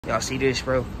Y'all see this,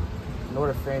 bro? Ignore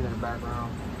the fan in the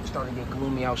background. It's starting to get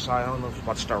gloomy outside. I don't know if it's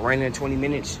about to start raining in 20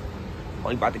 minutes. But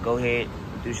we about to go ahead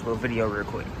and do this little video real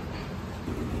quick.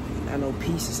 I know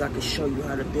pieces I can show you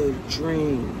how to build a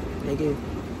dream, nigga.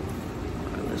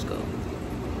 Alright, let's go.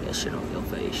 That shit on your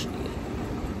face, nigga.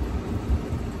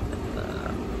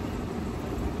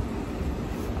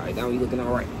 Alright, now we looking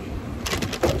alright.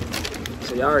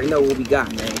 So y'all already know what we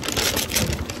got, man.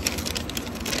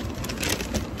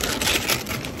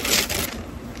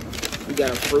 We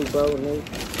got a fruit bowl, nigga.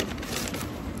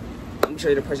 Let me show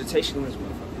you the presentation of this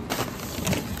motherfucker.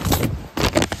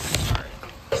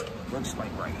 Alright, looks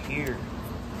like right here.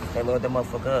 They load that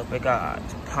motherfucker up. It got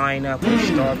pineapple,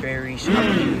 strawberries,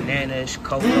 bananas,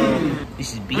 cocoa.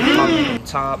 This is beef pollen on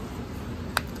top.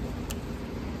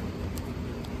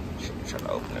 Try to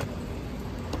open it.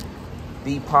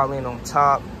 Beef pollen on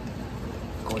top.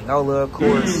 Granola, of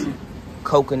course.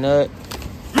 Coconut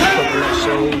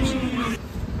shells.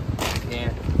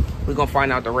 Yeah, we're gonna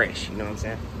find out the rest. You know what I'm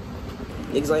saying?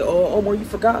 Niggas like, oh, Omar, you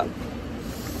forgot.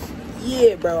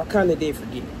 Yeah, bro, I kind of did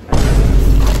forget.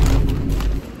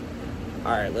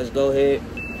 All right, let's go ahead.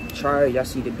 Try it. Y'all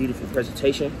see the beautiful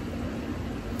presentation.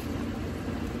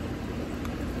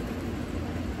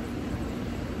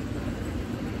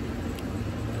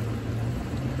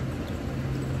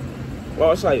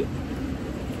 Well, it's like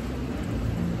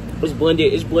it's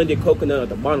blended coconut at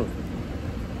the bottom.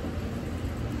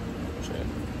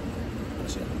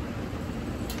 That's it.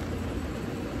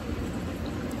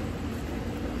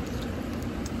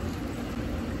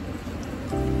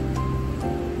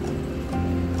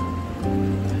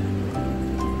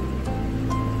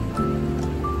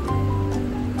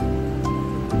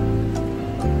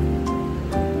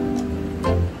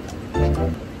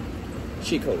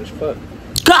 Cheat code as fuck.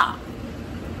 Gah!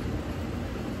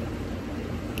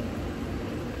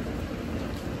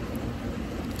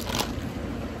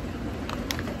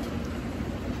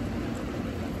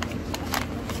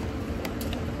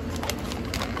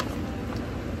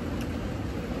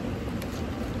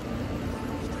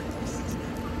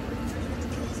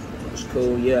 It's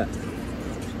cool, yeah.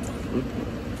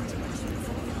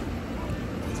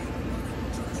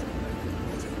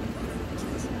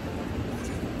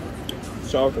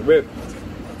 It's off the rip.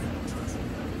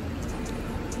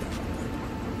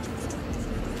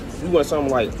 You want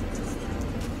something like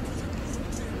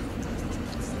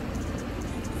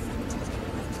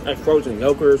frozen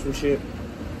yogurt or some shit.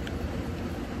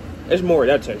 It's more of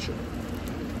that texture.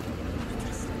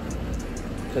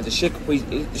 Cause the shit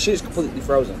is completely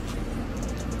frozen.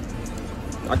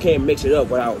 I can't mix it up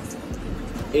without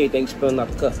anything spilling out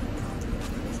the cup.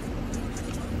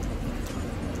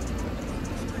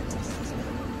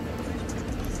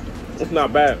 It's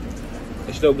not bad.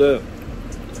 It's still good.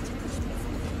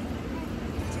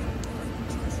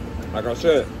 Like I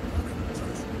said,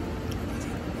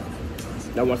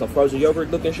 that wants some frozen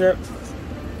yogurt looking shit.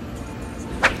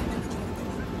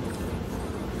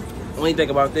 Only thing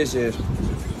about this is,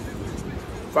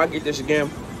 if I get this again,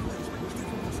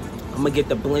 I'm gonna get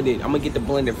the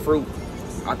blended fruit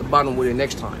out the bottom with it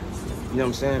next time. You know what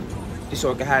I'm saying? Just so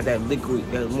it can have that liquid,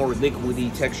 that more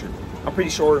liquidy texture. I'm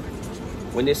pretty sure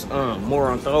when this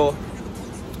more on thaw,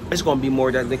 it's gonna be more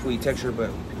of that liquidy texture, but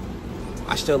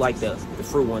I still like the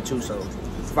fruit one too. So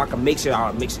if I can mix it,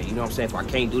 I'll mix it. You know what I'm saying? If I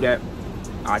can't do that,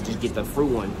 I just get the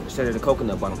fruit one instead of the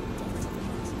coconut bottom.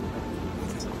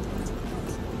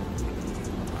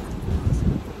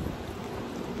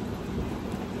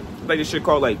 Like this shit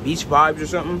called like beach vibes or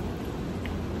something.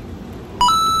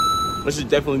 This is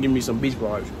definitely giving me some beach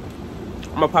vibes.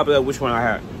 I'm gonna pop it up which one I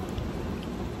had.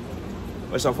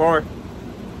 But so far,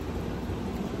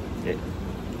 yeah,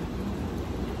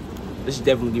 this is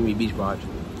definitely giving me beach vibes.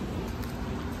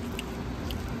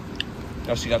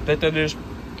 Y'all see how thick that is?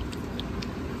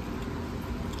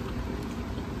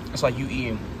 It's like you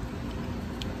eating.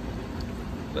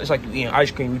 It's like you eating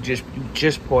ice cream. You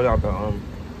just pulled out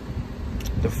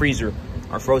the freezer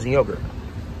or frozen yogurt.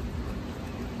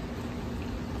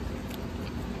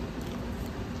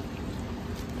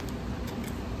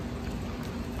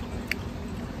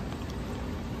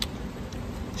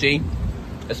 See,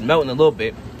 it's melting a little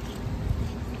bit.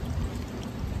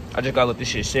 I just gotta let this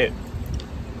shit sit.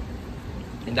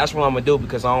 And that's what I'm gonna do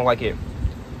because I don't like it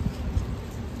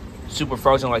super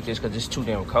frozen like this because it's too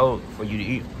damn cold for you to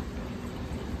eat.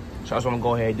 So that's what I'm gonna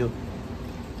go ahead and do.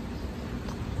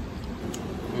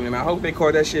 And I hope they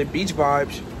call that shit beach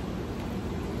vibes.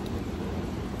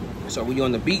 So when you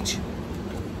on the beach,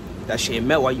 that shit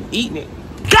melt while you eating it.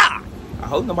 Gah! I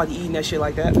hope nobody eating that shit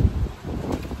like that.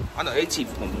 I know their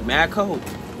teeth gonna be mad cold.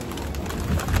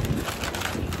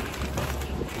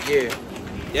 Yeah.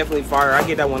 Definitely fire. I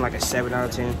get that one like a 7 out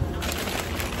of 10.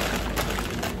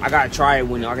 I gotta try it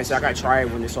when, like I said, I gotta try it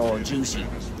when it's all juicy. You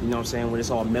know what I'm saying? When it's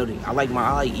all melted. I like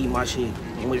eating my shit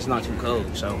and when it's not too cold.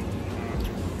 So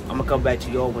I'm gonna come back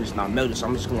to y'all when it's not melted. So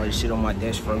I'm just gonna let it sit on my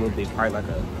desk for a little bit, probably like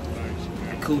a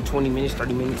cool 20 minutes,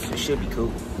 30 minutes. It should be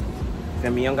cool. I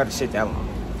mean, you don't gotta sit that long.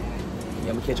 Yeah,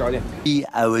 I'm gonna catch y'all then. 3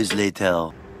 hours later.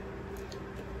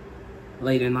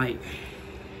 Late at night.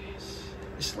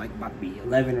 It's like about to be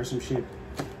 11 or some shit.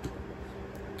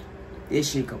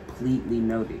 This shit completely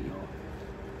melted, y'all.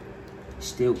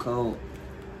 Still cold.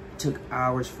 It took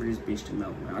hours for this bitch to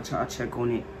melt, man. I tried to check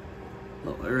on it a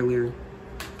little earlier.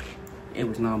 It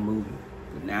was not moving.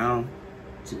 But now,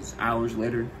 just hours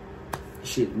later, the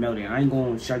shit melted. I ain't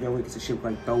going to shout y'all because the shit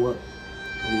like throw up.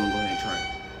 But we gonna go ahead and try it.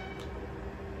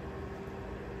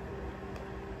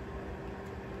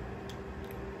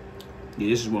 Yeah,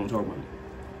 this is what I'm talking about.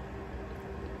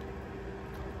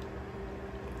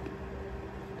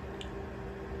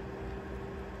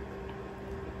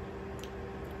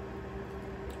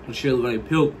 The shit look like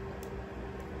pilk,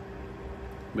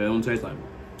 but it don't taste like it.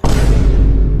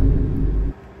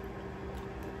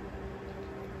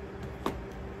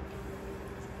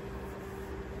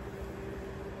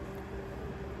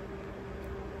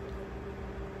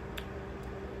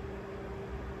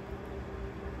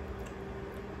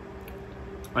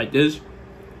 Like this,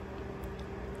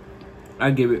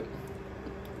 I give it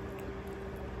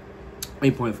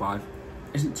 8.5.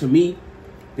 To me,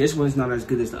 this one's not as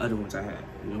good as the other ones I had.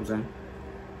 You know what I'm saying?